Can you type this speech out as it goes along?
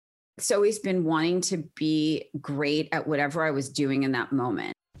It's always been wanting to be great at whatever I was doing in that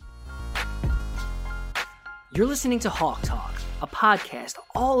moment. You're listening to Hawk Talk, a podcast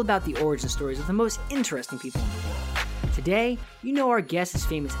all about the origin stories of the most interesting people in the world. Today, you know our guests as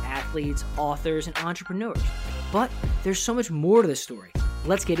famous athletes, authors, and entrepreneurs. But there's so much more to the story.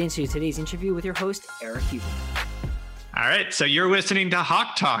 Let's get into today's interview with your host, Eric Huberman. All right, so you're listening to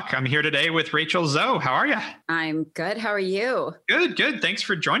Hawk Talk. I'm here today with Rachel Zoe. How are you? I'm good. How are you? Good. Thanks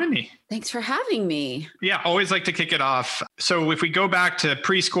for joining me. Thanks for having me. Yeah, always like to kick it off. So if we go back to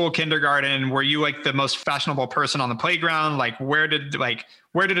preschool, kindergarten, were you like the most fashionable person on the playground? Like where did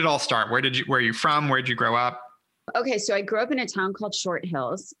it all start? Where are you from? Where did you grow up? Okay, so I grew up in a town called Short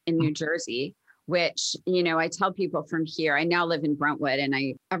Hills in New Jersey, which, I tell people from here, I now live in Brentwood,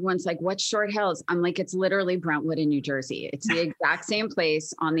 and everyone's like, what's Short Hills? I'm like, it's literally Brentwood in New Jersey. It's the exact same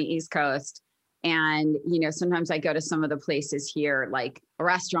place on the East Coast. And, sometimes I go to some of the places here, like a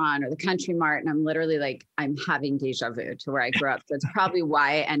restaurant or the Country Mart, and I'm literally like, I'm having deja vu to where I grew up. So it's probably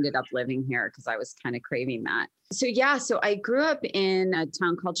why I ended up living here, because I was kind of craving that. So I grew up in a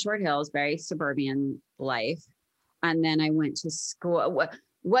town called Short Hills, very suburban life. And then I went to school.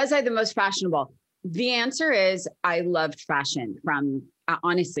 Was I the most fashionable? The answer is I loved fashion from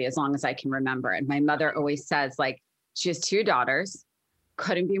honestly, as long as I can remember. And my mother always says, like, she has two daughters,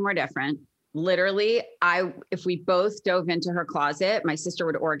 couldn't be more different. Literally, if we both dove into her closet, my sister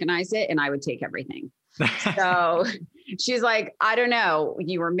would organize it and I would take everything. So she's like, I don't know,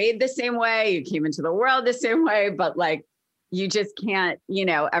 you were made the same way, you came into the world the same way, but like, you just can't,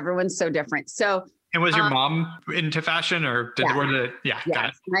 everyone's so different. So and was your mom into fashion or Yes. Got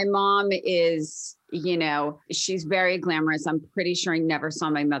it. My mom is, she's very glamorous. I'm pretty sure I never saw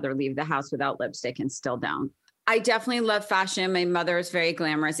my mother leave the house without lipstick, and still don't. I definitely love fashion. My mother is very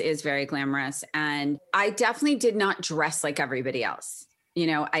glamorous. And I definitely did not dress like everybody else.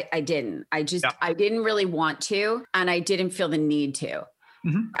 I didn't. I didn't really want to, and I didn't feel the need to.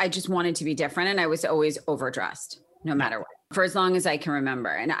 Mm-hmm. I just wanted to be different. And I was always overdressed, no matter what, for as long as I can remember.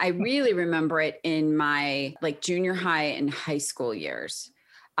 And I really remember it in my junior high and high school years.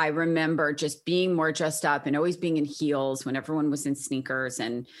 I remember just being more dressed up and always being in heels when everyone was in sneakers.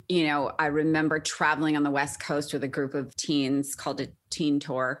 And, I remember traveling on the West Coast with a group of teens called a teen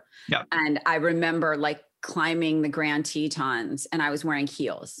tour. Yep. And I remember climbing the Grand Tetons, and I was wearing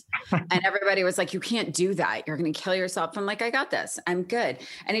heels and everybody was like, you can't do that. You're going to kill yourself. I'm like, I got this. I'm good.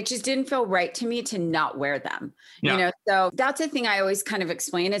 And it just didn't feel right to me to not wear them, So that's the thing I always kind of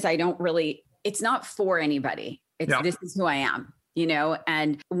explain is it's not for anybody. This is who I am,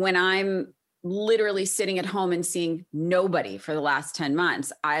 and when I'm literally sitting at home and seeing nobody for the last 10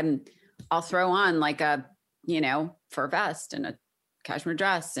 months, I'll throw on a fur vest and a cashmere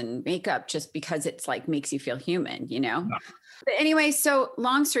dress and makeup just because it's makes you feel human, Yeah. But anyway, so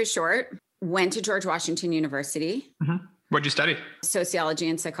long story short, went to George Washington University. Mm-hmm. What'd you study? Sociology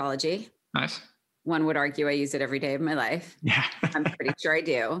and psychology. Nice. One would argue I use it every day of my life. Yeah. I'm pretty sure I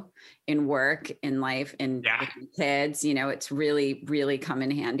do, in work, in life, with my kids. It's really, really come in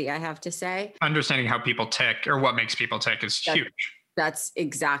handy, I have to say. Understanding how people tick or what makes people tick is huge. That's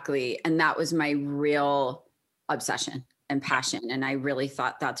exactly. And that was my real obsession and passion. And I really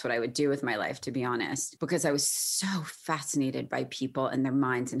thought that's what I would do with my life, to be honest, because I was so fascinated by people and their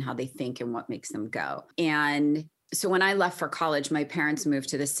minds and how they think and what makes them go. And so when I left for college, my parents moved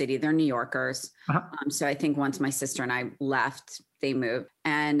to the city. They're New Yorkers. Uh-huh. So I think once my sister and I left, they moved.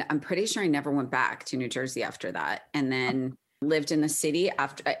 And I'm pretty sure I never went back to New Jersey after that. And then lived in the city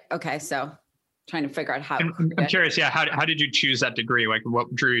after. Okay. So trying to figure out how. I'm curious. Yeah. How did you choose that degree?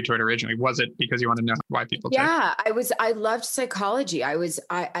 What drew you to it originally? Was it because you wanted to know why people tick? Yeah, I loved psychology.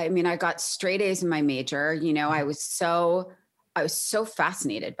 I got straight A's in my major. I was so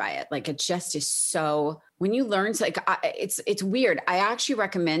fascinated by it. It just is so, when you learn, it's weird. I actually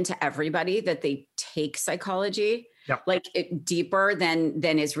recommend to everybody that they take psychology, deeper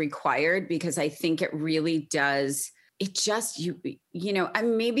than is required, because I think it really does. It just,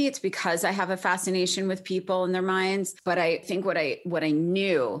 maybe it's because I have a fascination with people and their minds, but I think what I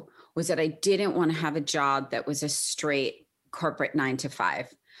knew was that I didn't want to have a job that was a straight corporate 9-to-5.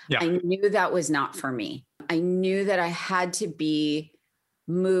 Yeah. I knew that was not for me. I knew that I had to be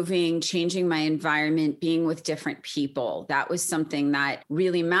moving, changing my environment, being with different people. That was something that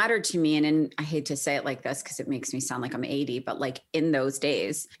really mattered to me. And I hate to say it like this because it makes me sound like I'm 80, but in those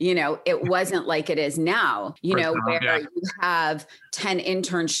days, it wasn't like it is now, where you have 10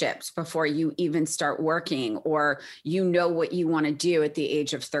 internships before you even start working, or what you want to do at the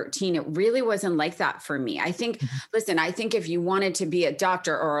age of 13. It really wasn't like that for me. I think, listen, I think if you wanted to be a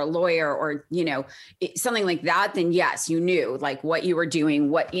doctor or a lawyer or, something like that, then yes, you knew what you were doing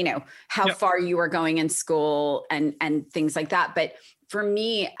studying, what, how far you were going in school and things like that. But for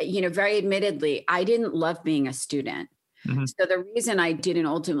me, very admittedly, I didn't love being a student. Mm-hmm. So the reason I didn't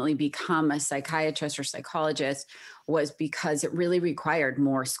ultimately become a psychiatrist or psychologist was because it really required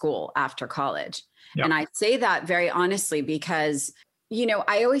more school after college. Yep. And I say that very honestly because,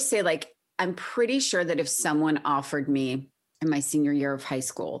 I always say, like, I'm pretty sure that if someone offered me in my senior year of high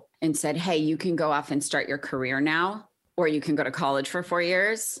school and said, hey, you can go off and start your career now, or you can go to college for 4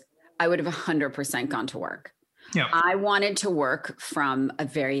 years, I would have 100% gone to work. Yep. I wanted to work from a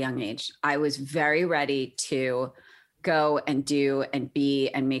very young age. I was very ready to go and do and be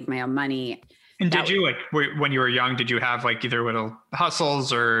and make my own money. And did you, like, when you were young, did you have like either little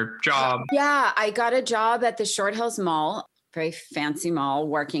hustles or jobs? Yeah, I got a job at the Short Hills Mall, very fancy mall,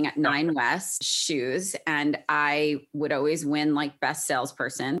 working at Nine West Shoes. And I would always win like best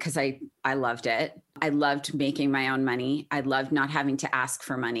salesperson because I loved it. I loved making my own money. I loved not having to ask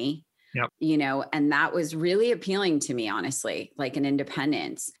for money. Yep. And that was really appealing to me, honestly, like an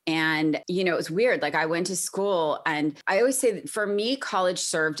independence. And, it was weird. Like I went to school and I always say that for me, college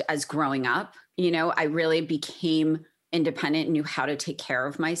served as growing up. I really became independent, knew how to take care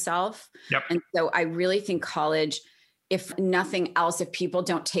of myself. Yep. And so I really think college, if nothing else, if people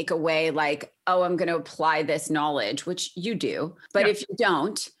don't take away like, oh, I'm going to apply this knowledge, which you do, but if you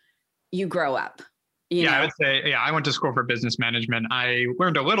don't, you grow up. I would say, I went to school for business management. I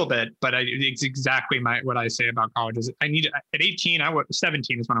learned a little bit, but it's exactly what I say about college is at 18,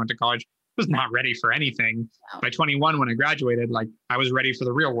 17 is when I went to college. I was not ready for anything. No. By 21, when I graduated, like I was ready for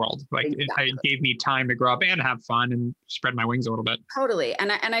the real world. Like it gave me time to grow up and have fun and spread my wings a little bit. Totally.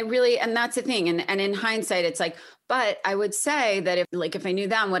 And I really, and that's the thing. And in hindsight, it's like, but I would say that if I knew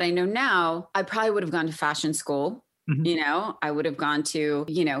then what I know now, I probably would have gone to fashion school. Mm-hmm. I would have gone to,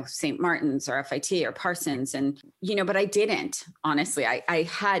 St. Martin's or FIT or Parsons and, but I didn't, honestly, I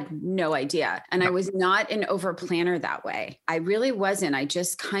had no idea. And I was not an over planner that way. I really wasn't. I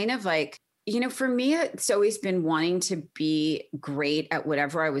just kind of like, for me, it's always been wanting to be great at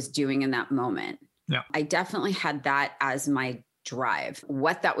whatever I was doing in that moment. Yeah. I definitely had that as my drive.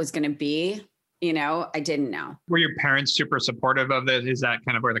 What that was going to be, I didn't know. Were your parents super supportive of this? Is that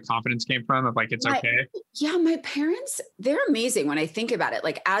kind of where the confidence came from of like, it's okay? Yeah, my parents, they're amazing when I think about it.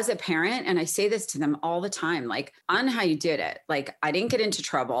 Like as a parent, and I say this to them all the time, like on how you did it. Like I didn't get into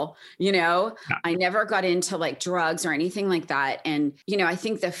trouble, I never got into like drugs or anything like that. And, I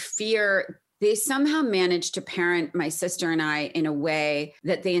think the fear, they somehow managed to parent my sister and I in a way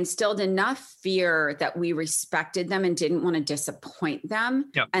that they instilled enough fear that we respected them and didn't want to disappoint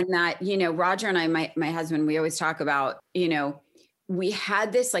them. Yep. And that, Roger and I, my husband, we always talk about, we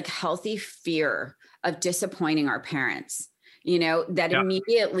had this like healthy fear of disappointing our parents. That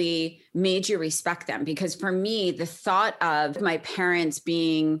immediately made you respect them. Because for me, the thought of my parents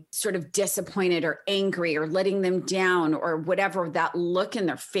being sort of disappointed or angry or letting them down or whatever, that look in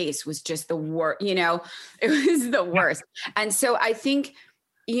their face was just the worst, it was the worst. And so I think,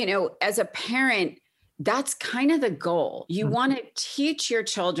 as a parent, that's kind of the goal. You want to teach your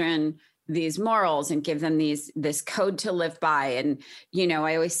children these morals and give them this code to live by. And,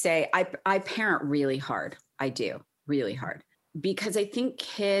 I always say I parent really hard. I do really hard. Because I think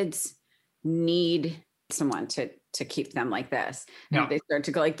kids need someone to keep them like this. And if they start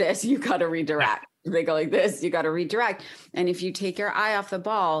to go like this, you got to redirect. If they go like this, you got to redirect. And if you take your eye off the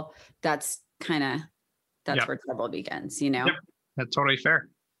ball, that's where trouble begins, Yep. That's totally fair.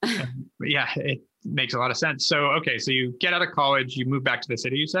 It makes a lot of sense. So, okay. So you get out of college, you move back to the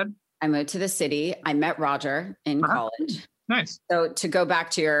city, you said? I moved to the city. I met Roger in college. Nice. So to go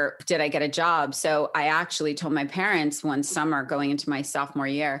back to did I get a job? So I actually told my parents one summer going into my sophomore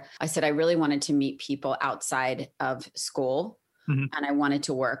year, I said, I really wanted to meet people outside of school and I wanted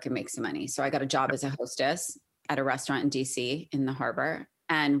to work and make some money. So I got a job as a hostess at a restaurant in DC in the harbor.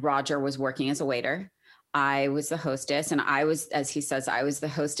 And Roger was working as a waiter. I was the hostess and I was, as he says, I was the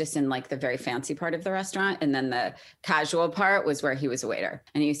hostess in like the very fancy part of the restaurant. And then the casual part was where he was a waiter.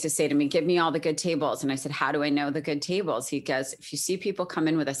 And he used to say to me, give me all the good tables. And I said, how do I know the good tables? He goes, if you see people come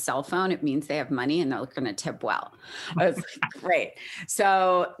in with a cell phone, it means they have money and they're going to tip well. I was like, great.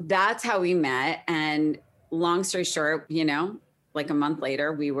 So that's how we met. And long story short, like a month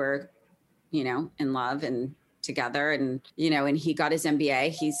later, we were, in love and together and, and he got his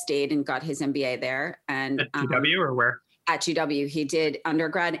MBA. He stayed and got his MBA there. And at GW or where? At GW. He did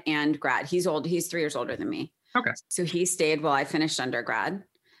undergrad and grad. He's old. He's 3 years older than me. Okay. So he stayed while I finished undergrad.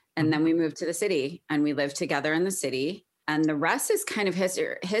 And then we moved to the city and we lived together in the city. And the rest is kind of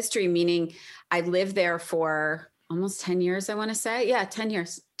history, meaning I lived there for almost 10 years, I want to say. Yeah, 10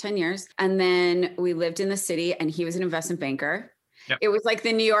 years. And then we lived in the city and he was an investment banker. Yep. It was like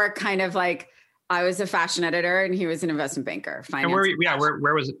the New York kind of like, I was a fashion editor and he was an investment banker. And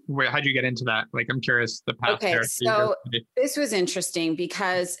how'd you get into that? Like, I'm curious the path Okay, there. so this was interesting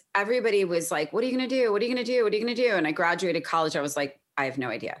because everybody was like, what are you going to do? What are you going to do? What are you going to do? And I graduated college. I was like, I have no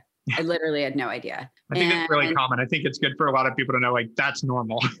idea. I literally had no idea. I think it's really common. I think it's good for a lot of people to know, like, that's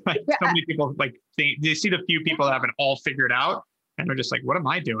normal. Like, so many people, like, they see the few people that have it all figured out and they're just like, what am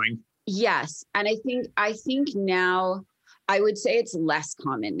I doing? Yes. And I think now, I would say it's less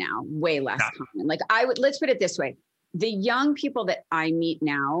common now, way less common. Like let's put it this way. The young people that I meet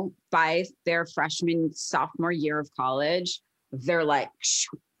now by their freshman, sophomore year of college, they're like,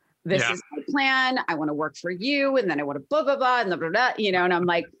 this is my plan. I want to work for you. And then I want to blah, blah, blah, and blah, blah, blah, and I'm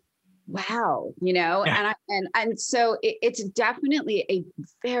like, wow, and so it's definitely a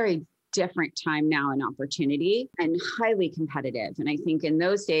very different time now and opportunity and highly competitive. And I think in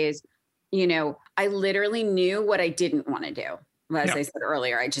those days, I literally knew what I didn't want to do. As I said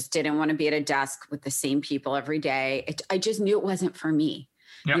earlier, I just didn't want to be at a desk with the same people every day. I just knew it wasn't for me.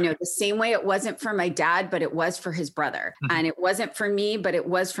 Yep. The same way it wasn't for my dad, but it was for his brother. Mm-hmm. And it wasn't for me, but it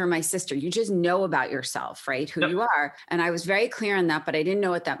was for my sister. You just know about yourself, right? Who you are. And I was very clear on that, but I didn't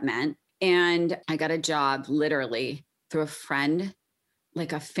know what that meant. And I got a job literally through a friend,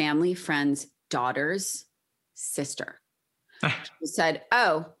 like a family friend's daughter's sister. She said,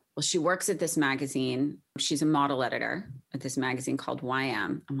 oh, well, she works at this magazine. She's a model editor at this magazine called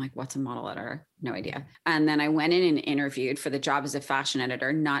YM. I'm like, what's a model editor? No idea. And then I went in and interviewed for the job as a fashion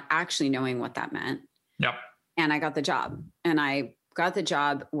editor, not actually knowing what that meant. Yep. And I got the job. And I got the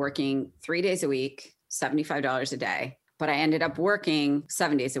job working 3 days a week, $75 a day. But I ended up working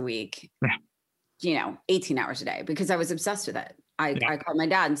 7 days a week, 18 hours a day because I was obsessed with it. I called my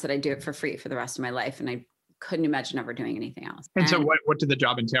dad and said I'd do it for free for the rest of my life. And I couldn't imagine ever doing anything else. And so what did the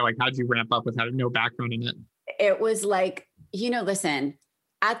job entail? Like, how'd you ramp up with having no background in it? It was like, listen,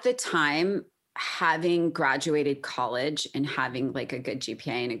 at the time, having graduated college and having like a good GPA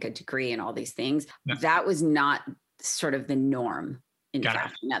and a good degree and all these things, that was not sort of the norm in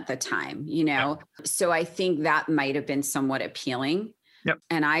fashion at the time, So I think that might have been somewhat appealing. Yep.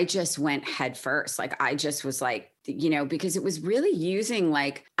 And I just went head first. Like, I just was like, because it was really using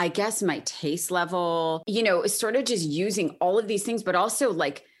like, I guess my taste level, it was sort of just using all of these things, but also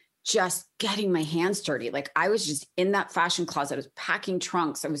like just getting my hands dirty. Like I was just in that fashion closet. I was packing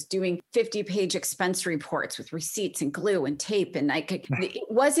trunks. I was doing 50-page expense reports with receipts and glue and tape. And it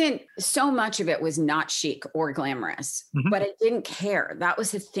wasn't, so much of it was not chic or glamorous, but I didn't care. That was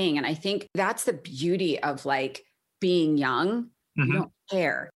the thing. And I think that's the beauty of like being young. You don't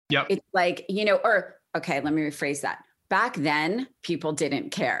care. Yep. It's like, okay, let me rephrase that. Back then, people didn't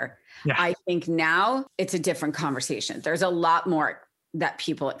care. Yeah. I think now it's a different conversation. There's a lot more that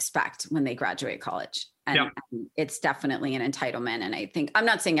people expect when they graduate college. And it's definitely an entitlement. And I think, I'm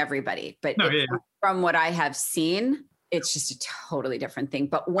not saying everybody, but from what I have seen, it's just a totally different thing.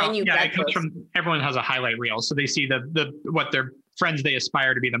 But when it comes from, everyone has a highlight reel. So they see what their friends they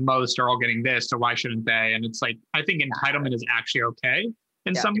aspire to be the most are all getting this. So why shouldn't they? And it's like, I think entitlement is actually okay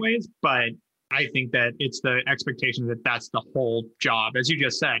in some ways, but I think that it's the expectation that that's the whole job. As you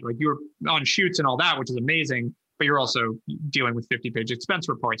just said, like you were on shoots and all that, which is amazing, but you're also dealing with 50-page expense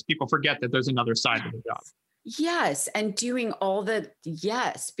reports. People forget that there's another side to the job. Yes. And doing all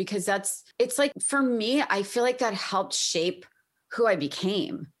because it's like, for me, I feel like that helped shape who I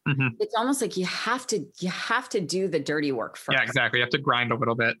became. Mm-hmm. It's almost like you have to do the dirty work first. Yeah, exactly. You have to grind a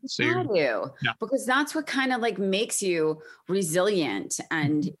little bit. So because that's what kind of like makes you resilient.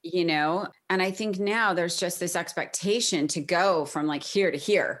 And, and I think now there's just this expectation to go from like here to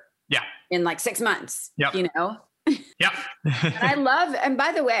here. Yeah. In like 6 months, Yep. Yep. And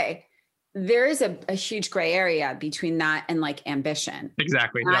by the way, there is a huge gray area between that and like ambition.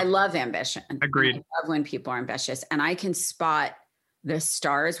 Exactly. And I love ambition. Agreed. I love when people are ambitious and I can spot the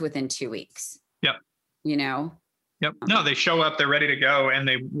stars within 2 weeks. Yep. Yep. No, they show up, they're ready to go and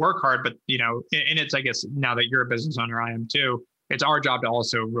they work hard, but and it's, I guess now that you're a business owner, I am too. It's our job to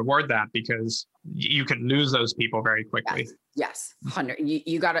also reward that because you can lose those people very quickly. Yes. 100.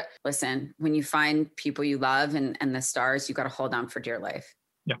 You got to listen, when you find people you love and the stars, you got to hold on for dear life.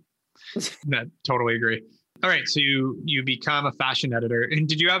 Yeah. I totally agree. All right. So you become a fashion editor and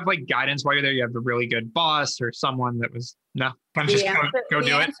did you have like guidance while you're there? You have a really good boss or someone that was, no, I'm just go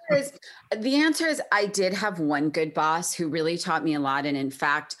do it. The answer is I did have one good boss who really taught me a lot. And in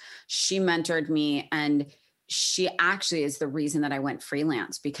fact, she mentored me and she actually is the reason that I went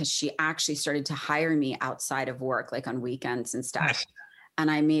freelance because she actually started to hire me outside of work, like on weekends and stuff. Nice. And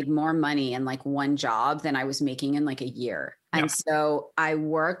I made more money in like one job than I was making in like a year. And so I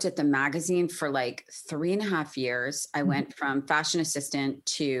worked at the magazine for like 3.5 years. I went from fashion assistant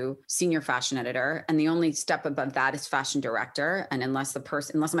to senior fashion editor. And the only step above that is fashion director. And unless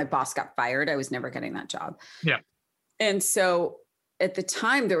my boss got fired, I was never getting that job. Yeah. And so at the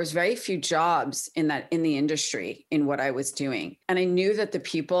time, there was very few jobs in the industry in what I was doing. And I knew that the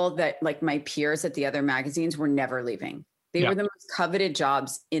people that like my peers at the other magazines were never leaving. They were the most coveted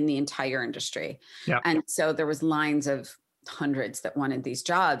jobs in the entire industry. Yeah. And so there was lines of hundreds that wanted these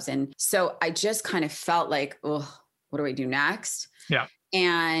jobs. And so I just kind of felt like, oh, what do I do next? Yeah.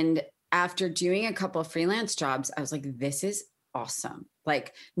 And after doing a couple of freelance jobs, I was like, this is awesome.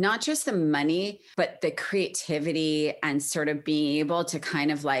 Like not just the money, but the creativity and sort of being able to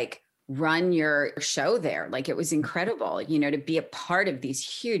kind of like run your show there. Like it was incredible, to be a part of these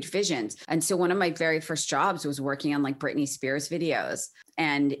huge visions. And so one of my very first jobs was working on like Britney Spears videos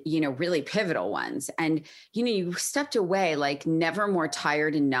and, really pivotal ones. And, you stepped away like never more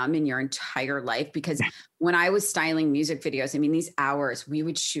tired and numb in your entire life, because when I was styling music videos, I mean, these hours, we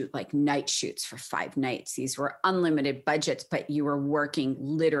would shoot like night shoots for 5 nights. These were unlimited budgets, but you were working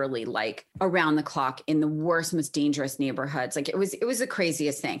literally like around the clock in the worst, most dangerous neighborhoods. Like it was the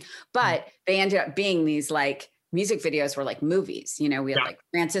craziest thing, but they ended up being these like music videos were like movies, we had like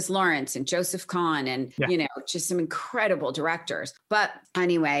Francis Lawrence and Joseph Kahn and, just some incredible directors. But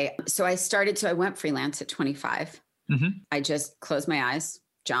anyway, so I went freelance at 25. Mm-hmm. I just closed my eyes,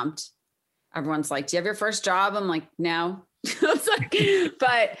 jumped. Everyone's like, do you have your first job? I'm like, no.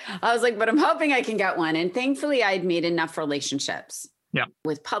 but I'm hoping I can get one. And thankfully I'd made enough relationships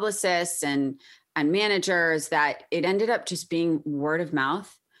with publicists and managers that it ended up just being word of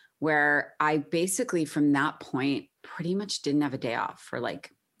mouth, where I basically from that point pretty much didn't have a day off for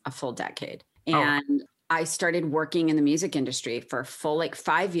like a full decade. And I started working in the music industry for a full like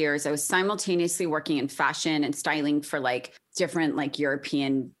 5 years. I was simultaneously working in fashion and styling for like different like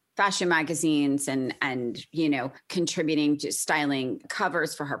European fashion magazines and contributing to styling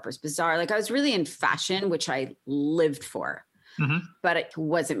covers for Harper's Bazaar. Like I was really in fashion, which I lived for, but I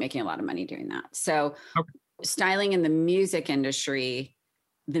wasn't making a lot of money doing that. So styling in the music industry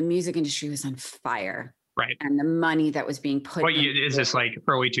was on fire. Right. And the money that was being put. What is this, like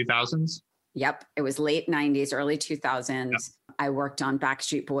early 2000s? Yep. It was late 90s, early 2000s. Yep. I worked on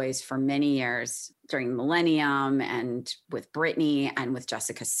Backstreet Boys for many years during Millennium and with Britney and with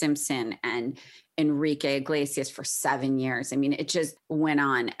Jessica Simpson and Enrique Iglesias for 7 years. I mean, it just went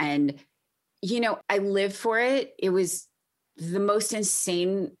on. And, I lived for it. It was the most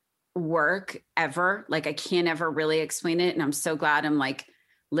insane work ever. Like I can't ever really explain it. And I'm so glad I'm like,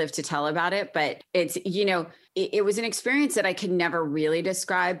 live to tell about it. But it's, it was an experience that I could never really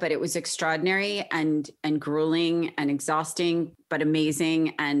describe, but it was extraordinary and grueling and exhausting, but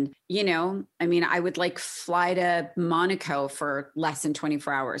amazing. And, I would like fly to Monaco for less than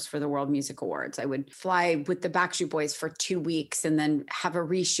 24 hours for the World Music Awards. I would fly with the Backstreet Boys for 2 weeks and then have a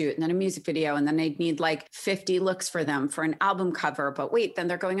reshoot and then a music video. And then I'd need like 50 looks for them for an album cover, but wait, then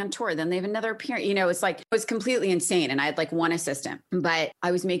they're going on tour. Then they have another appearance, it was completely insane. And I had like one assistant, but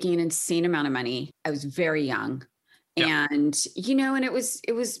I was making an insane amount of money. I was very young. Yeah. And, and it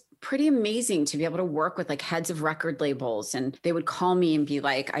was pretty amazing to be able to work with like heads of record labels. And they would call me and be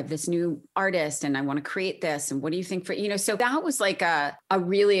like, I have this new artist and I want to create this. And what do you think so that was like a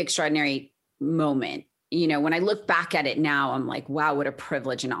really extraordinary moment. When I look back at it now, I'm like, wow, what a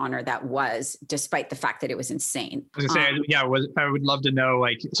privilege and honor that was, despite the fact that it was insane. I was gonna say, I would love to know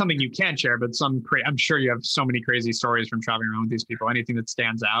like something you can share, but I'm sure you have so many crazy stories from traveling around with these people. Anything that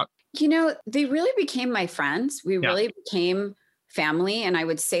stands out? They really became my friends. We really became family. And I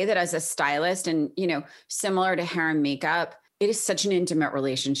would say that as a stylist and, similar to hair and makeup, it is such an intimate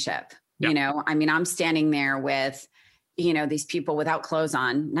relationship. I'm standing there with, these people without clothes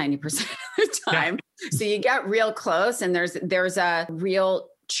on 90% of the time. Yeah. So you get real close and there's a real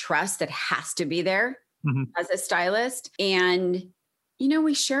trust that has to be there as a stylist. And,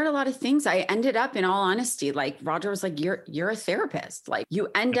 we shared a lot of things. I ended up, in all honesty, like Roger was like, you're a therapist. Like you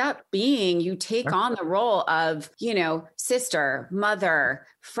end up you take on the role of, sister, mother,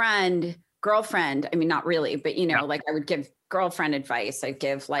 friend, girlfriend. I mean, not really, but, like I would give girlfriend advice. I'd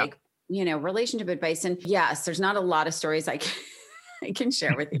give relationship advice. And yes, there's not a lot of stories I can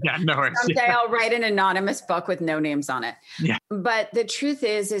share with you. Yeah, no worries. Someday I'll write an anonymous book with no names on it. Yeah. But the truth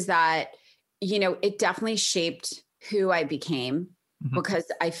is that, it definitely shaped who I became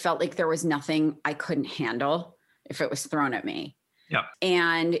because I felt like there was nothing I couldn't handle if it was thrown at me. Yeah.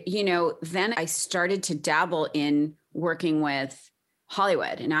 And, then I started to dabble in working with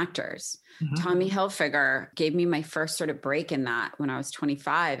Hollywood and actors. Tommy Hilfiger gave me my first sort of break in that when I was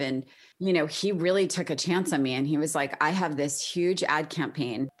 25. And, you know, he really took a chance on me. And he was like, I have this huge ad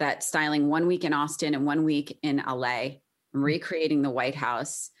campaign that's styling 1 week in Austin and 1 week in LA. I'm recreating the White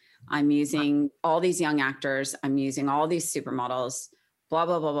House. I'm using all these young actors. I'm using all these supermodels, blah,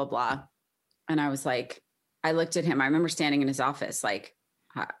 blah, blah, blah, blah. And I was like, I looked at him. I remember standing in his office, like,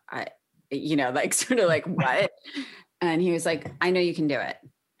 you know, like sort of like, what? And he was like, I know you can do it.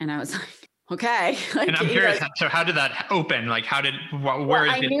 And I was like, okay. Like, and I'm curious, so how did that open? Like, where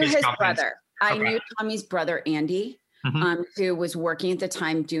I knew his brother. I Okay. knew Tommy's brother, Andy, who was working at the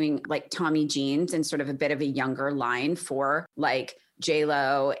time doing like Tommy jeans and sort of a bit of a younger line for like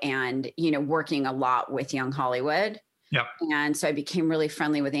J-Lo and, you know, working a lot with young Hollywood. Yep. And so I became really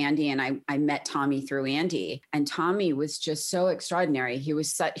friendly with Andy, and I met Tommy through Andy, and Tommy was just so extraordinary.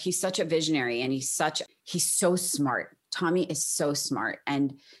 He's such a visionary, and he's so smart. Tommy is so smart,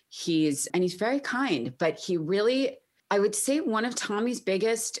 and he's very kind, but he really, I would say one of Tommy's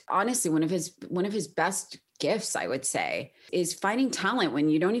biggest, honestly, one of his best gifts, I would say, is finding talent when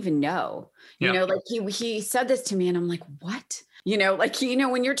you don't even know. You know, like he said this to me and I'm like, what? You know, like, you know,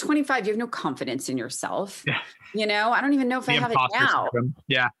 when you're 25, you have no confidence in yourself. Yeah. You know, I don't even know if I have it now. Syndrome.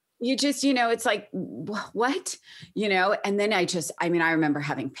 Yeah. You just, you know, it's like, what? You know, and then I remember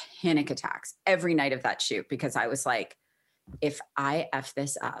having panic attacks every night of that shoot because I was like, if I F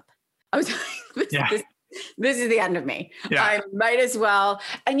this up, I was like, this is the end of me. Yeah. I might as well.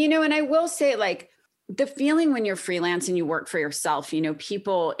 And, you know, and I will say, like, the feeling when you're freelance and you work for yourself, you know,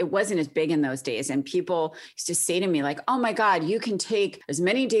 it wasn't as big in those days. And people used to say to me like, oh my God, you can take as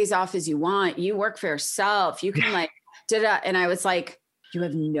many days off as you want. You work for yourself. You can like, and I was like, you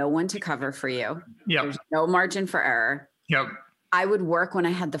have no one to cover for you. Yep. There's no margin for error. Yep. I would work when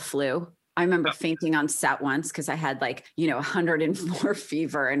I had the flu. I remember fainting on set once because I had like, you know, 104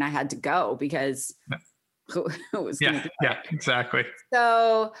 fever and I had to go because it was exactly.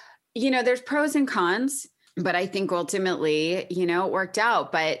 So, you know, there's pros and cons, but I think ultimately, you know, it worked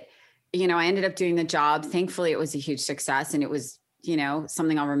out. But, you know, I ended up doing the job. Thankfully, it was a huge success and it was, you know,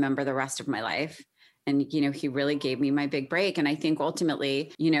 something I'll remember the rest of my life. And, you know, he really gave me my big break. And I think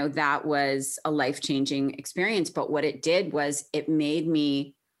ultimately, you know, that was a life-changing experience. But what it did was it made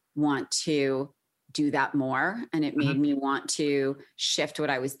me want to do that more. And it made me want to shift what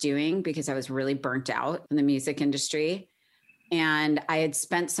I was doing because I was really burnt out in the music industry. And I had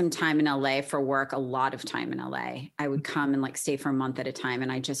spent some time in LA for work, a lot of time in LA. I would come and like stay for a month at a time.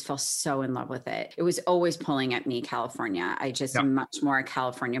 And I just fell so in love with it. It was always pulling at me, California. I just am much more a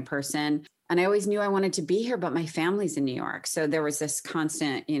California person. And I always knew I wanted to be here, but my family's in New York. So there was this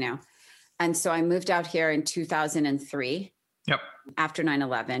constant, you know, and so I moved out here in 2003. Yep. After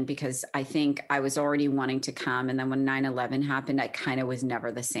 9/11, because I think I was already wanting to come. And then when 9/11 happened, I kind of was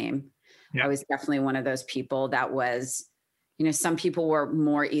never the same. Yep. I was definitely one of those people that was, you know, some people were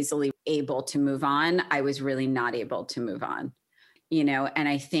more easily able to move on. I was really not able to move on, you know, and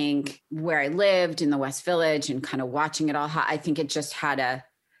I think where I lived in the West Village and kind of watching it all, I think it just had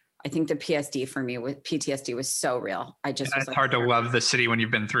I think the PTSD was so real. It's like, hard to love the city when you've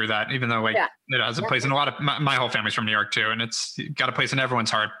been through that, even though it has a place in a lot of, my whole family's from New York too. And it's got a place in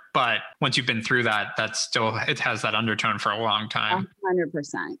everyone's heart. But once you've been through that, it has that undertone for a long time.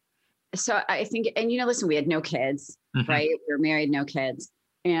 100%. So I think, and, you know, listen, we had no kids, right? We were married, no kids.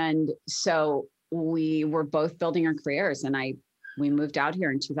 And so we were both building our careers and we moved out here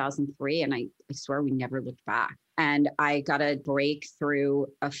in 2003 and I swear we never looked back. And I got a break through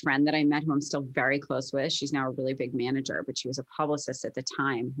a friend that I met who I'm still very close with. She's now a really big manager, but she was a publicist at the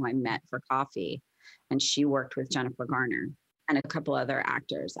time who I met for coffee. And she worked with Jennifer Garner and a couple other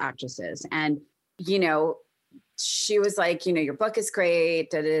actresses. And, you know, she was like, you know, your book is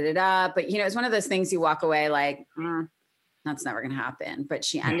great, da, da, da, da. But, you know, it's one of those things you walk away like, that's never going to happen. But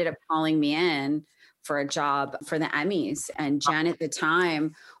she ended up calling me in for a job for the Emmys. And Jen at the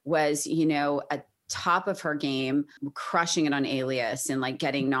time was, you know, at top of her game, crushing it on Alias and like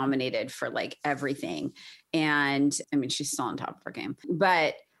getting nominated for like everything. And I mean, she's still on top of her game,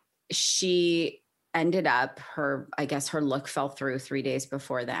 but she ended up I guess her look fell through 3 days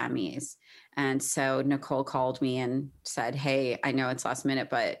before the Emmys. And so Nicole called me and said, hey, I know it's last minute,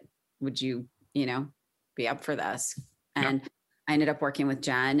 but would you, you know, be up for this? And I ended up working with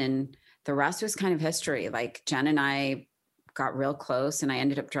Jen and the rest was kind of history. Like Jen and I got real close and I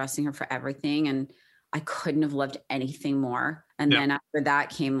ended up dressing her for everything. And I couldn't have loved anything more. And then after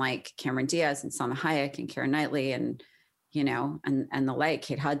that came like Cameron Diaz and Salma Hayek and Keira Knightley and, you know, and the like,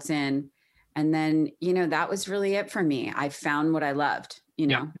 Kate Hudson. And then, you know, that was really it for me. I found what I loved, you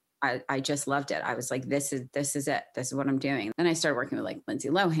know? I just loved it. I was like, this is it. This is what I'm doing. Then I started working with like Lindsay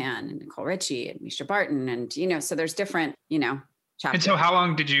Lohan and Nicole Richie and Misha Barton. And, so there's different, chapters. And so how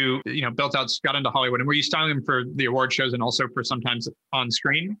long did you, built out, got into Hollywood, and were you styling them for the award shows and also for sometimes on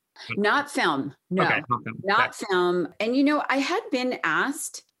screen? Not film. No, okay, not film. And, I had been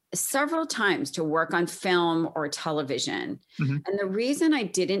asked several times to work on film or television. Mm-hmm. And the reason I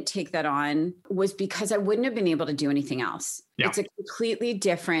didn't take that on was because I wouldn't have been able to do anything else. Yeah. It's a completely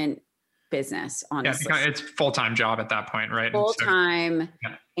different business, honestly. Yeah, it's full-time job at that point, right? Full-time.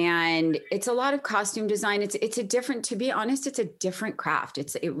 So, and it's a lot of costume design. It's a different, to be honest, it's a different craft.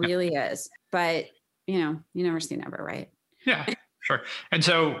 It really is. But, you never say never, right? Yeah. Sure. And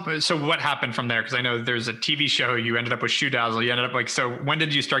so what happened from there? Because I know there's a TV show, you ended up with Shoe Dazzle. You ended up so when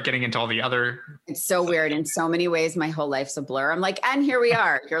did you start getting into all the other? It's so weird. In so many ways, my whole life's a blur. I'm like, and here we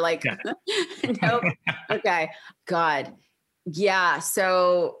are. You're like, nope. Okay. God. Yeah.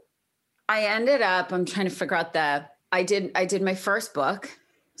 So I ended up, I'm trying to figure out I did my first book,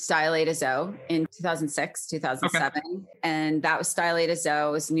 Style A to Zoe, in 2006, 2007. Okay. And that was Style A to Zoe.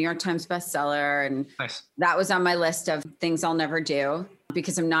 It was a New York Times bestseller. And nice. That was on my list of things I'll never do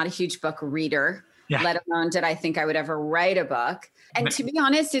because I'm not a huge book reader, let alone did I think I would ever write a book. And to be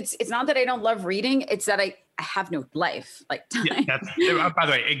honest, it's not that I don't love reading. It's that I have no life like time. Yeah, that's, by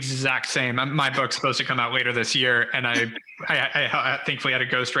the way, exact same. My book's supposed to come out later this year. And I thankfully had a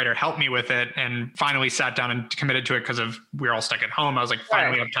ghostwriter help me with it and finally sat down and committed to it because we're all stuck at home. I was like,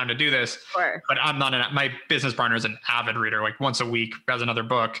 finally have time to do this. Sure. But I'm not, my business partner is an avid reader, like once a week has another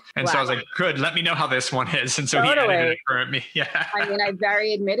book. And so I was like, good, let me know how this one is. And so he edited it for me. Yeah. I mean, I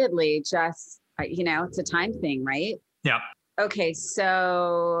very admittedly just, it's a time thing, right? Yeah. Okay.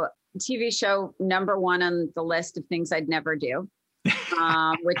 So TV show number one on the list of things I'd never do,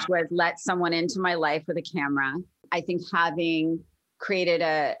 which was let someone into my life with a camera. I think having created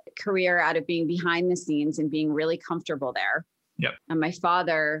a career out of being behind the scenes and being really comfortable there. Yep. And my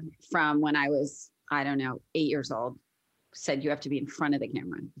father, from when I was, 8 years old, said, you have to be in front of the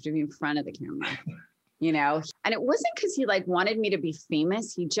camera. You have to be in front of the camera, And it wasn't because he wanted me to be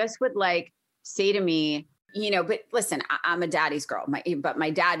famous. He just would say to me, but listen, I'm a daddy's girl. But my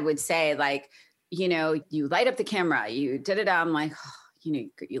dad would say you light up the camera, you did it. I'm like,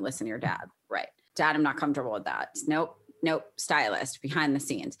 you listen to your dad. Right. Dad, I'm not comfortable with that. Nope. Stylist behind the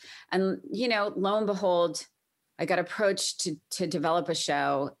scenes. And, lo and behold, I got approached to develop a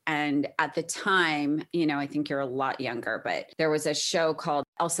show. And at the time, I think you're a lot younger, but there was a show called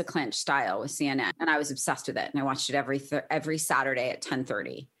Elsa Clinch Style with CNN. And I was obsessed with it. And I watched it every Saturday at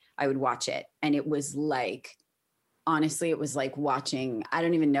 10:30. I would watch it. And it was honestly, it was like watching, I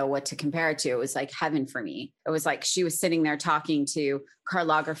don't even know what to compare it to. It was like heaven for me. It was like she was sitting there talking to Karl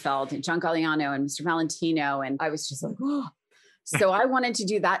Lagerfeld and John Galliano and Mr. Valentino. And I was just like, oh. So I wanted to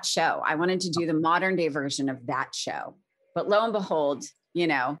do that show. I wanted to do the modern day version of that show. But lo and behold,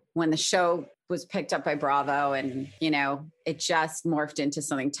 when the show was picked up by Bravo and, it just morphed into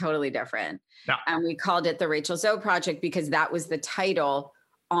something totally different. Yeah. And we called it the Rachel Zoe Project because that was the title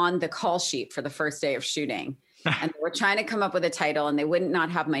on the call sheet for the first day of shooting. And they were trying to come up with a title and they wouldn't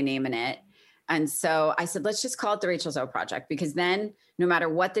not have my name in it. And so I said, let's just call it the Rachel Zoe Project, because then no matter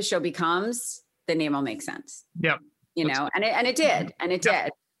what the show becomes, the name will make sense. Yep. And it did. And it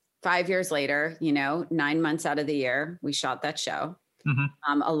did. 5 years later, 9 months out of the year, we shot that show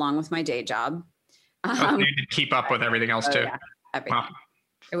along with my day job. You did keep up with everything else too. Yeah, everything. Wow.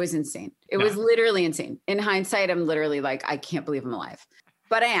 It was insane. It was literally insane. In hindsight, I'm literally like, I can't believe I'm alive.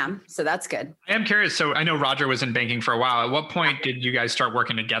 But I am, so that's good. I am curious. So I know Roger was in banking for a while. At what point did you guys start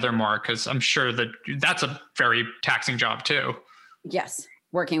working together more? Because I'm sure that's a very taxing job too. Yes.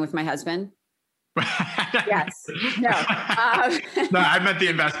 Working with my husband. Yes. No. No, I meant the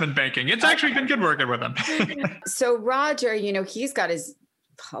investment banking. It's actually been good working with him. So Roger, he's got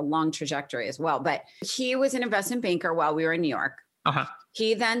a long trajectory as well, but he was an investment banker while we were in New York. Uh-huh.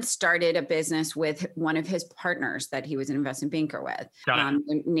 He then started a business with one of his partners that he was an investment banker with,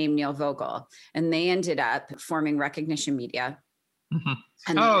 named Neil Vogel. And they ended up forming Recognition Media. Mm-hmm.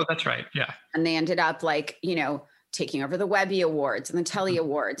 And that's right. Yeah. And they ended up taking over the Webby Awards and the Telly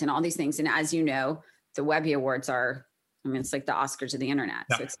Awards and all these things. And as you know, the Webby Awards it's like the Oscars of the internet.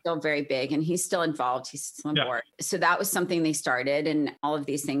 Yeah. So it's still very big and he's still involved. He's still on board. So that was something they started and all of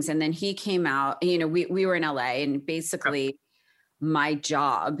these things. And then he came out, we were in LA and basically my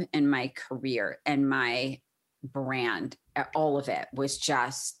job and my career and my brand, all of it was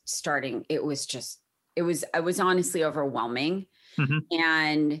just starting. It was honestly overwhelming. Mm-hmm.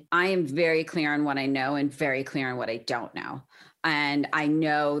 And I am very clear on what I know and very clear on what I don't know. And I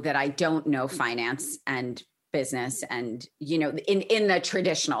know that I don't know finance and business and, in the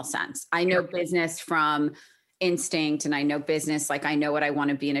traditional sense. I know business from instinct, and I know business, like I know what I want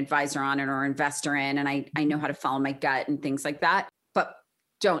to be an advisor on or investor in. And I know how to follow my gut and things like that, but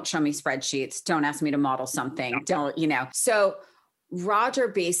don't show me spreadsheets. Don't ask me to model something. Don't, So Roger,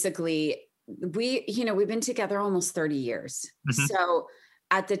 basically we've been together almost 30 years. Mm-hmm. So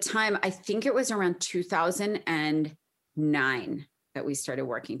at the time, I think it was around 2009 that we started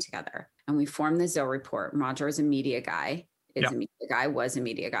working together, and we formed the Zoe Report. Roger is a media guy. Was a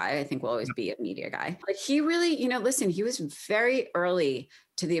media guy. I think will always be a media guy. But he really, listen, he was very early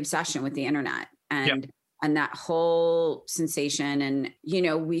to the obsession with the internet and that whole sensation. And,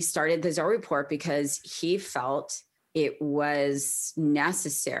 we started the Zoe Report because he felt it was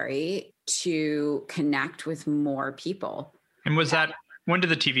necessary to connect with more people. And when did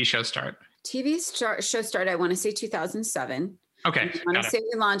the TV show start? Show started, I want to say 2007. Okay. I want to say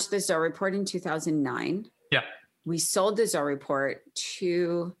we launched the Zoe Report in 2009. Yeah. We sold the Zoe Report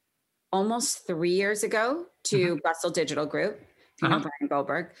to almost 3 years ago to Bustle Digital Group, Brian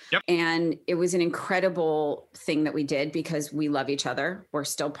Goldberg. Yep. And it was an incredible thing that we did because we love each other. We're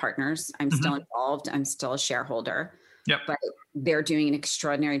still partners. I'm still involved. I'm still a shareholder. Yep. But they're doing an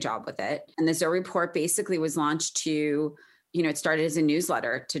extraordinary job with it. And the Zoe Report basically was launched to, it started as a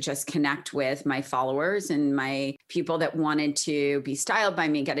newsletter to just connect with my followers and my people that wanted to be styled by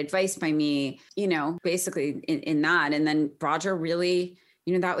me, get advice by me, basically in that. And then Roger really,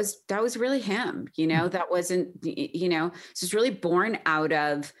 that was really him, that wasn't, this was really born out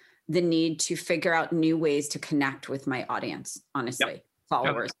of the need to figure out new ways to connect with my audience, honestly,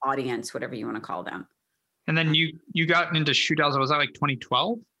 followers, audience, whatever you want to call them. And then you got into Shoe Dazzle, was that like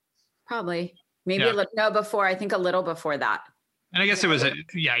 2012? Probably. Maybe before, I think a little before that. And I guess it was,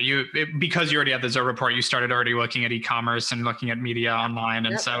 because you already had the Zoe Report, you started already looking at e-commerce and looking at media online.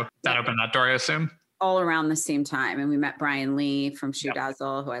 And so that opened that door, I assume. All around the same time. And we met Brian Lee from Shoe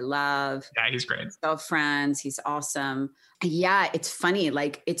Dazzle, who I love. Yeah, he's great. So friends, he's awesome. Yeah, it's funny.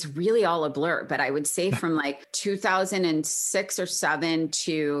 Like it's really all a blur, but I would say from like 2006 or 7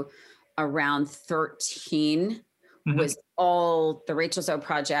 to around 13 was all the Rachel Zoe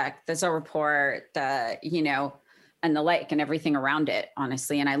Project, the Zoe Report, and the like, and everything around it,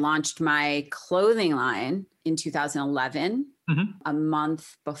 honestly. And I launched my clothing line in 2011, a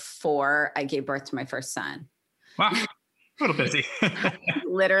month before I gave birth to my first son. Wow. A little busy.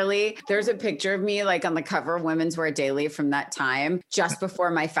 Literally, there's a picture of me like on the cover of Women's Wear Daily from that time, just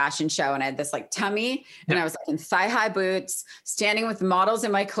before my fashion show. And I had this like tummy and I was like in thigh high boots, standing with models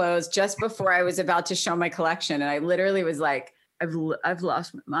in my clothes just before I was about to show my collection. And I literally was like, I've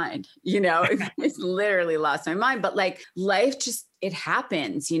lost my mind, it's literally lost my mind, but like life just, it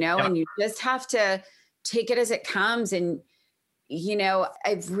happens, and you just have to take it as it comes. And,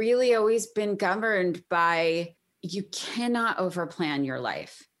 I've really always been governed by, you cannot overplan your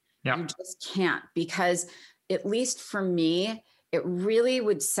life. Yeah. You just can't, because at least for me, it really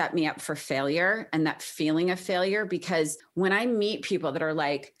would set me up for failure and that feeling of failure. Because when I meet people that are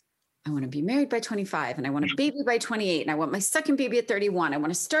like, I want to be married by 25 and I want a baby by 28 and I want my second baby at 31. I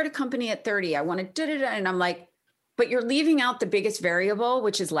want to start a company at 30. I want to da-da-da. And I'm like, but you're leaving out the biggest variable,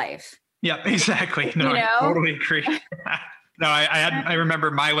 which is life. Yeah, exactly. No, I totally agree. No, I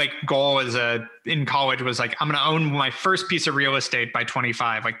remember my like goal in college was like, I'm going to own my first piece of real estate by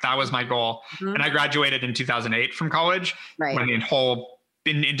 25. Like that was my goal. And I graduated in 2008 from college when the whole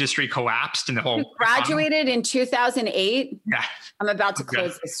industry collapsed and the whole. You graduated in 2008. Yeah. I'm about to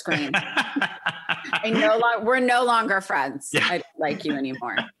close the screen. We're no longer friends. Yeah. I don't like you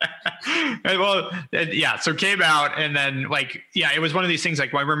anymore. Well, yeah. So came out and then like, it was one of these things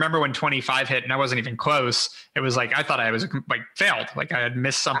like, well, I remember when 25 hit and I wasn't even close. It was like, I thought I was like failed. Like I had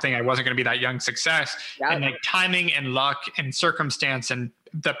missed something. I wasn't going to be that young success. Yep. And like timing and luck and circumstance and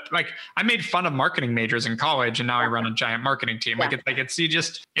I made fun of marketing majors in college and now I run a giant marketing team. Yeah.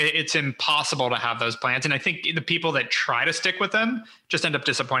 It's impossible to have those plans. And I think the people that try to stick with them just end up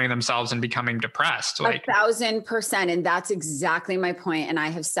disappointing themselves and becoming depressed. 1,000%. And that's exactly my point. And I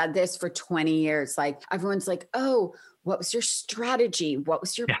have said this for 20 years. Like everyone's like, oh, what was your strategy? What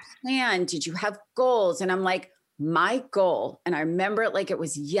was your plan? Did you have goals? And I'm like, my goal, and I remember it like it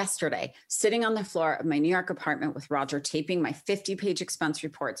was yesterday, sitting on the floor of my New York apartment with Roger, taping my 50-page expense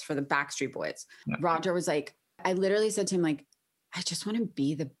reports for the Backstreet Boys. Yeah. Roger was like, I literally said to him, like, I just want to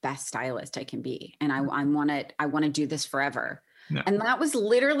be the best stylist I can be. And I want to do this forever. Yeah. And that was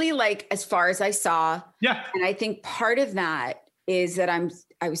literally like, as far as I saw. Yeah. And I think part of that is that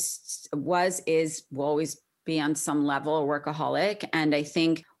will always be on some level a workaholic. And I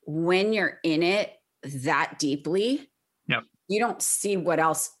think when you're in it that deeply, you don't see what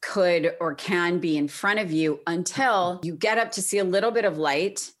else could or can be in front of you until you get up to see a little bit of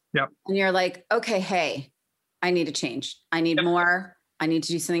light. Yep. And you're like, okay, hey, I need to change. I need more. I need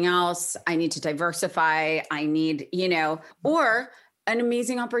to do something else. I need to diversify. I need, or an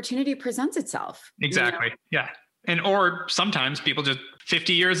amazing opportunity presents itself. Exactly. Yeah. And, or sometimes people just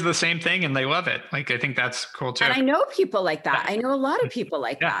 50 years of the same thing and they love it. Like, I think that's cool too. And I know people like that. I know a lot of people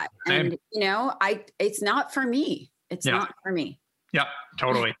like that. Same. And, it's not for me. It's not for me. Yeah,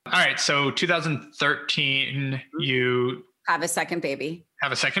 totally. All right. So 2013, you have a second baby.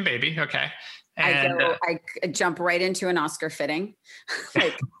 Okay. And I jump right into an Oscar fitting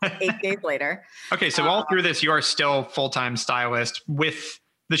like 8 days later. Okay. So all through this, you are still full-time stylist with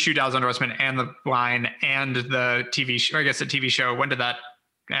the Shoe Dazzle endorsement and the line and the TV show, I guess the TV show. When did that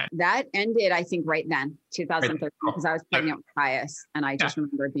end? That ended, I think, right then, 2013, because I was pregnant with Caius. And I just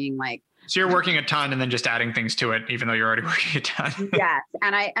remember being like, so you're working a ton and then just adding things to it, even though you're already working a ton. Yes.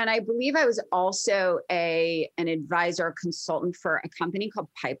 And I believe I was also an advisor consultant for a company called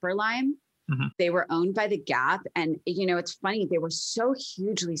Piperlime. Mm-hmm. They were owned by the Gap. And, it's funny, they were so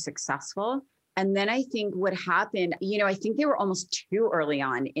hugely successful. And then I think what happened, I think they were almost too early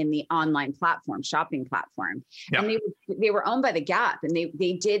on in the online platform, shopping platform. Yeah. And they were owned by the Gap, and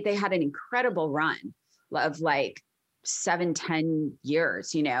they had an incredible run of like 7-10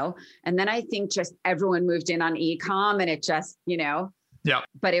 years, and then I think just everyone moved in on e-com, and it just, yeah,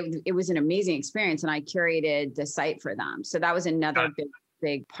 but it was an amazing experience, and I curated the site for them. So that was another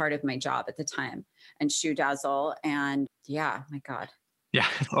big part of my job at the time, and Shoe Dazzle. And yeah, my God. Yeah,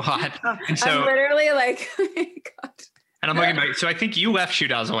 a lot. And so I'm literally like, oh my God. And I'm looking back. So I think you left Shoe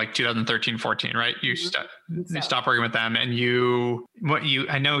Dazzle like 2013, 14, right? You stopped working with them, and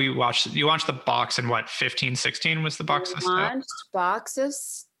I know you launched the box in what, 15, 16 was the box of style? Launched Box of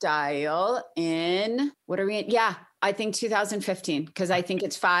Style in, Yeah, I think 2015, because I think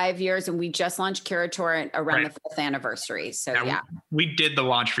it's 5 years, and we just launched Curator around the 5th anniversary. So yeah. We did the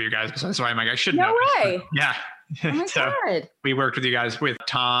launch for you guys. So that's why I'm like, I should know. No way. Yeah. Oh my God. We worked with you guys with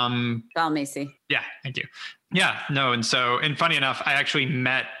Tom Balmacy. Yeah. Thank you. Yeah, no. And funny enough, I actually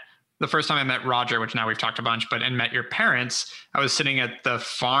the first time I met Roger, which now we've talked a bunch, and met your parents, I was sitting at the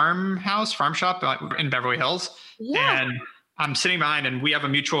farm shop in Beverly Hills. Yeah. And I'm sitting behind, and we have a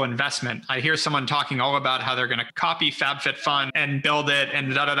mutual investment. I hear someone talking all about how they're going to copy FabFitFun and build it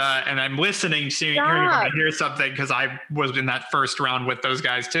and da-da-da. And I'm listening, hearing if I hear something, because I was in that first round with those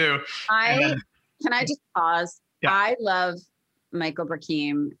guys too. Can I just pause? Yeah. I love Michael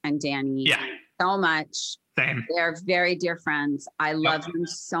Brakeem and Danny so much. Same. They're very dear friends. I love them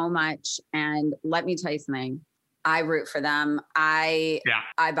so much. And let me tell you something. I root for them. I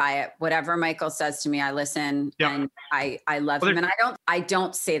buy it. Whatever Michael says to me, I listen, and I love him. And I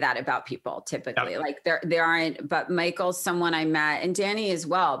don't say that about people typically. Like there aren't, but Michael's someone I met, and Danny as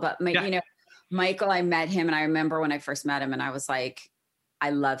well. But Michael, I met him, and I remember when I first met him, and I was like,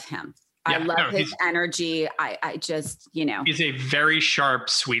 I love him. I love his energy. I just, He's a very sharp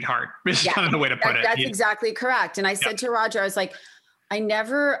sweetheart. Is kind of the way to put it. That's exactly correct. And I said to Roger, I was like, I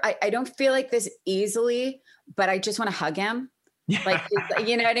don't feel like this easily, but I just want to hug him. Yeah. Like,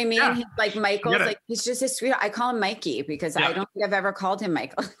 you know what I mean? Yeah. He's like, Michael's like, he's just a sweetheart. I call him Mikey because I don't think I've ever called him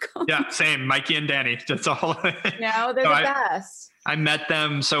Michael. Same. Mikey and Danny. That's all. No, they're the best. I met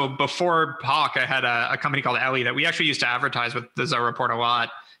them. So before Hawk, I had a company called Ellie that we actually used to advertise with the Zoe Report a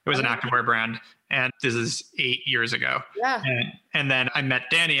lot. It was an activewear brand, and this is 8 years ago. Yeah. And then I met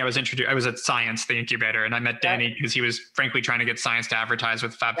Danny. I was at Science, the incubator, and I met Danny because he was frankly trying to get Science to advertise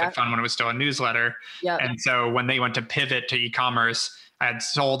with FabFitFun when it was still a newsletter. Yeah. And so when they went to pivot to e-commerce, I had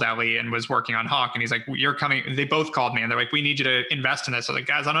sold Ellie and was working on Hawk, and he's like, "You're coming." They both called me, and they're like, "We need you to invest in this." I was like,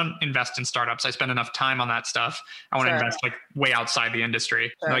 "Guys, I don't invest in startups. I spend enough time on that stuff. I want to invest like way outside the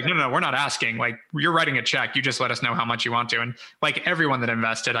industry." They're like, no, we're not asking. Like, you're writing a check. You just let us know how much you want to. And like everyone that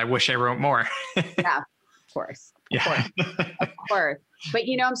invested, I wish I wrote more. Yeah, of course. Of course. But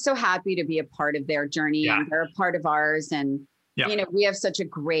I'm so happy to be a part of their journey, and they're a part of ours. And we have such a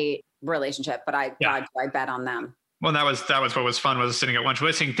great relationship. But I bet on them. Well, that was what was fun, was sitting at lunch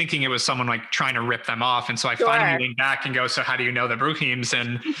listening, thinking it was someone like trying to rip them off. And so I finally leaned back and go, "So how do you know the Brakeems?"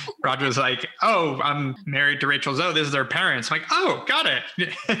 And Roger was like, "Oh, I'm married to Rachel Zoe. This is their parents." I'm like, "Oh, got it."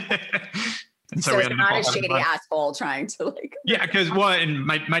 And so it's not a shady asshole trying to like. Yeah, because and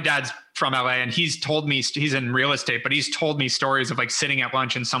my dad's from LA, and he's told me, he's in real estate, but he's told me stories of like sitting at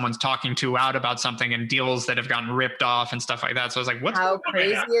lunch and someone's talking too loud about something and deals that have gotten ripped off and stuff like that. So I was like, how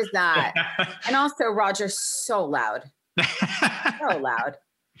crazy is that? And also Roger's so loud. So loud.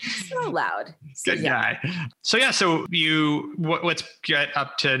 So loud. So, Good guy. So yeah, so let's get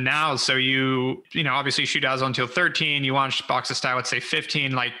up to now. So you obviously Shoe Dazzle until 13, you launched Box of Style, let's say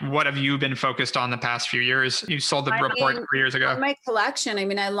 15. Like, what have you been focused on the past few years? You sold the report 3 years ago. My collection. I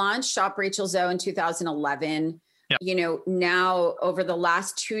mean, I launched Shop Rachel Zoe in 2011. Yeah. Now over the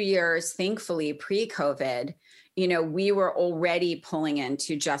last 2 years, thankfully pre-COVID, we were already pulling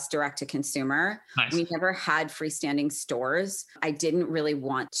into just direct to consumer. Nice. We never had freestanding stores. I didn't really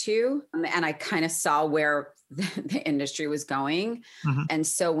want to. And I kind of saw where the industry was going. Mm-hmm. And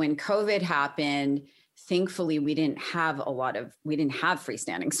so when COVID happened, thankfully we didn't have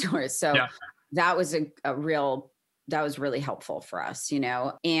freestanding stores. So that was that was really helpful for us,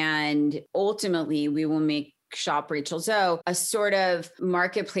 and ultimately we will make Shop Rachel Zoe a sort of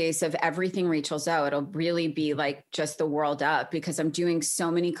marketplace of everything Rachel Zoe. It'll really be like just the world up, because I'm doing so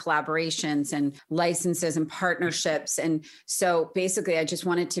many collaborations and licenses and partnerships. And so basically I just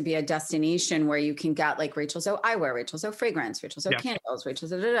want it to be a destination where you can get like Rachel Zoe eyewear, Rachel Zoe fragrance, Rachel Zoe candles, Rachel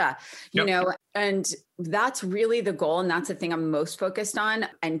Zoe, and that's really the goal. And that's the thing I'm most focused on.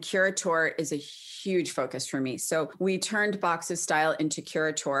 And Curateur is a huge focus for me. So we turned Box of Style into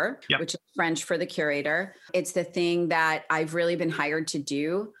Curateur, which is French for the curator. It's the thing that I've really been hired to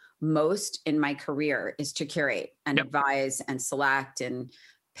do most in my career, is to curate and advise and select and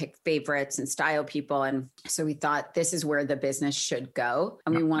pick favorites and style people. And so we thought this is where the business should go.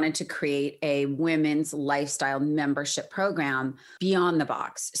 And we wanted to create a women's lifestyle membership program beyond the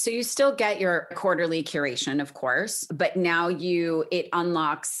box. So you still get your quarterly curation, of course, but now it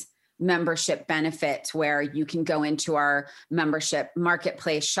unlocks membership benefits where you can go into our membership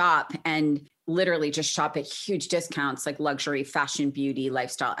marketplace shop and literally just shop at huge discounts, like luxury, fashion, beauty,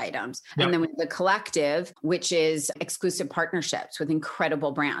 lifestyle items. And then with the collective, which is exclusive partnerships with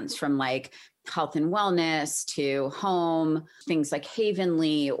incredible brands from like health and wellness to home, things like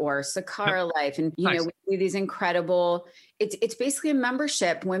Havenly or Sakara Life. And, we do these incredible, it's basically a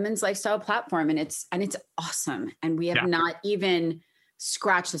membership women's lifestyle platform. And it's awesome. And we have not even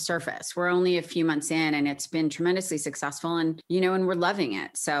scratch the surface. We're only a few months in and it's been tremendously successful, and, and we're loving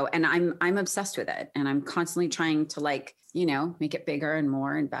it. So, and I'm obsessed with it, and I'm constantly trying to make it bigger and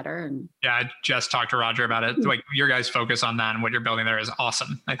more and better. And I just talked to Roger about it. Like, your guys' focus on that and what you're building there is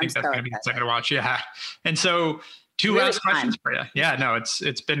awesome. I think that's going to be exciting to watch. Yeah. And so two last questions for you. Yeah, no,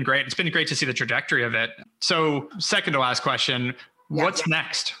 it's been great. It's been great to see the trajectory of it. So second to last question, what's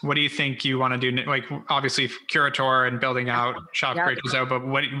next? What do you think you want to do? Like, obviously Curateur and building out Shop Rachel Zoe, but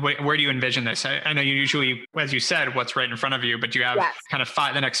where do you envision this? I know you usually, as you said, what's right in front of you, but you have kind of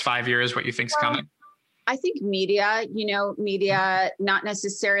the next 5 years, what you think's coming? I think media, not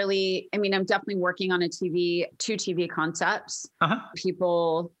necessarily, I'm definitely working on two TV concepts.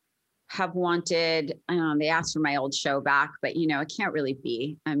 People have wanted, they asked for my old show back, but it can't really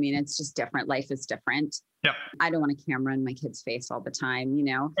be. It's just different. Life is different. Yep. I don't want a camera in my kid's face all the time,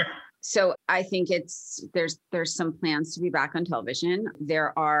 So I think there's some plans to be back on television.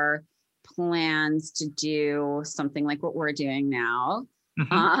 There are plans to do something like what we're doing now,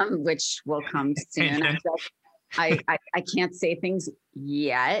 which will come soon. I can't say things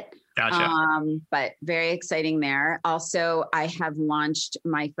yet. Gotcha. But very exciting there. Also, I have launched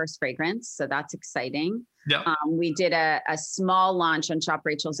my first fragrance, so that's exciting. Yep. We did a small launch on Shop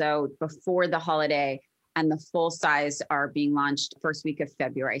Rachel Zoe before the holiday, and the full size are being launched first week of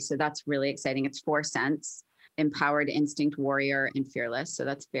February. So that's really exciting. It's 4 scents: Empowered, Instinct, Warrior, and Fearless. So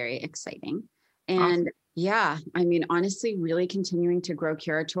that's very exciting. And honestly, really continuing to grow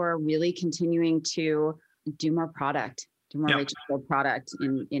Curateur, really continuing to do more product, Rachel Zoe product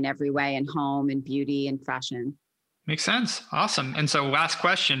in every way, in home and beauty and fashion. Makes sense. Awesome. And so last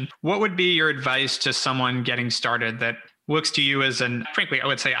question, what would be your advice to someone getting started that looks to you as frankly, I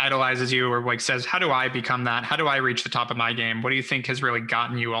would say idolizes you, or like says, how do I become that? How do I reach the top of my game? What do you think has really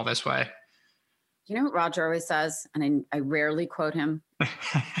gotten you all this way? You know what Roger always says, and I rarely quote him,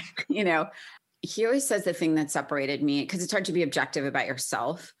 he always says the thing that separated me, because it's hard to be objective about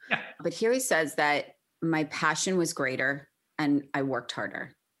yourself, but he always says that my passion was greater and I worked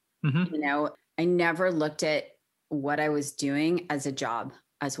harder. I never looked at what I was doing as a job,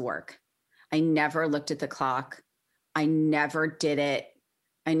 as work. I never looked at the clock. I never did it.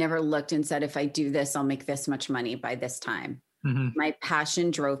 I never looked and said, if I do this, I'll make this much money by this time. My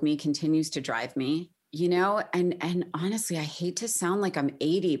passion drove me, continues to drive me, and honestly, I hate to sound like I'm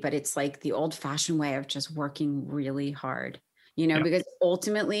 80, but it's like the old fashioned way of just working really hard, because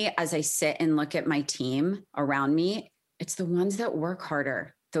ultimately, as I sit and look at my team around me, it's the ones that work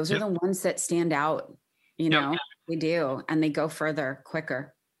harder. Those are the ones that stand out, they do, and they go further,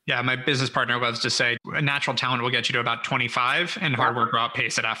 quicker. Yeah, my business partner loves to say a natural talent will get you to about 25 and hard work will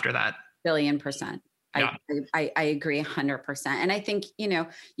outpace it after that. Billion%. Yeah. I agree 100%. And I think,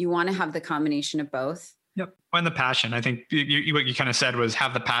 you want to have the combination of both. Yep. And the passion. I think what you kind of said was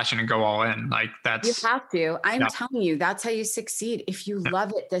have the passion and go all in. Like that's. You have to. I'm telling you, that's how you succeed. If you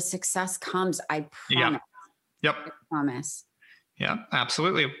love it, the success comes. I promise. Yep. I promise. Yeah,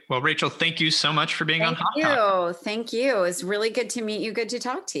 absolutely. Well, Rachel, thank you so much for being on Hawk Talk. Thank you. It's really good to meet you. Good to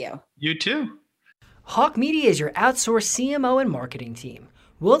talk to you. You too. Hawk Media is your outsourced CMO and marketing team.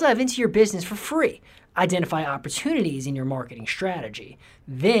 We'll dive into your business for free, identify opportunities in your marketing strategy,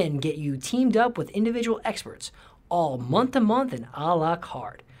 then get you teamed up with individual experts, all month to month and a la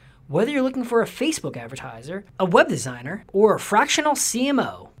carte. Whether you're looking for a Facebook advertiser, a web designer, or a fractional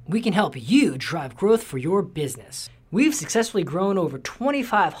CMO, we can help you drive growth for your business. We've successfully grown over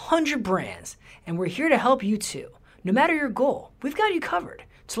 2,500 brands, and we're here to help you too. No matter your goal, we've got you covered.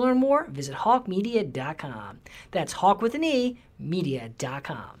 To learn more, visit hawkmedia.com. That's Hawk with an E,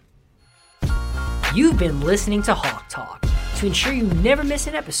 media.com. You've been listening to Hawk Talk. To ensure you never miss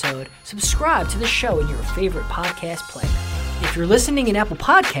an episode, subscribe to the show in your favorite podcast player. If you're listening in Apple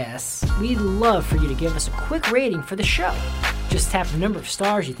Podcasts, we'd love for you to give us a quick rating for the show. Just tap the number of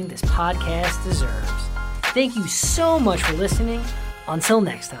stars you think this podcast deserves. Thank you so much for listening. Until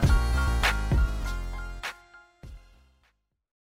next time.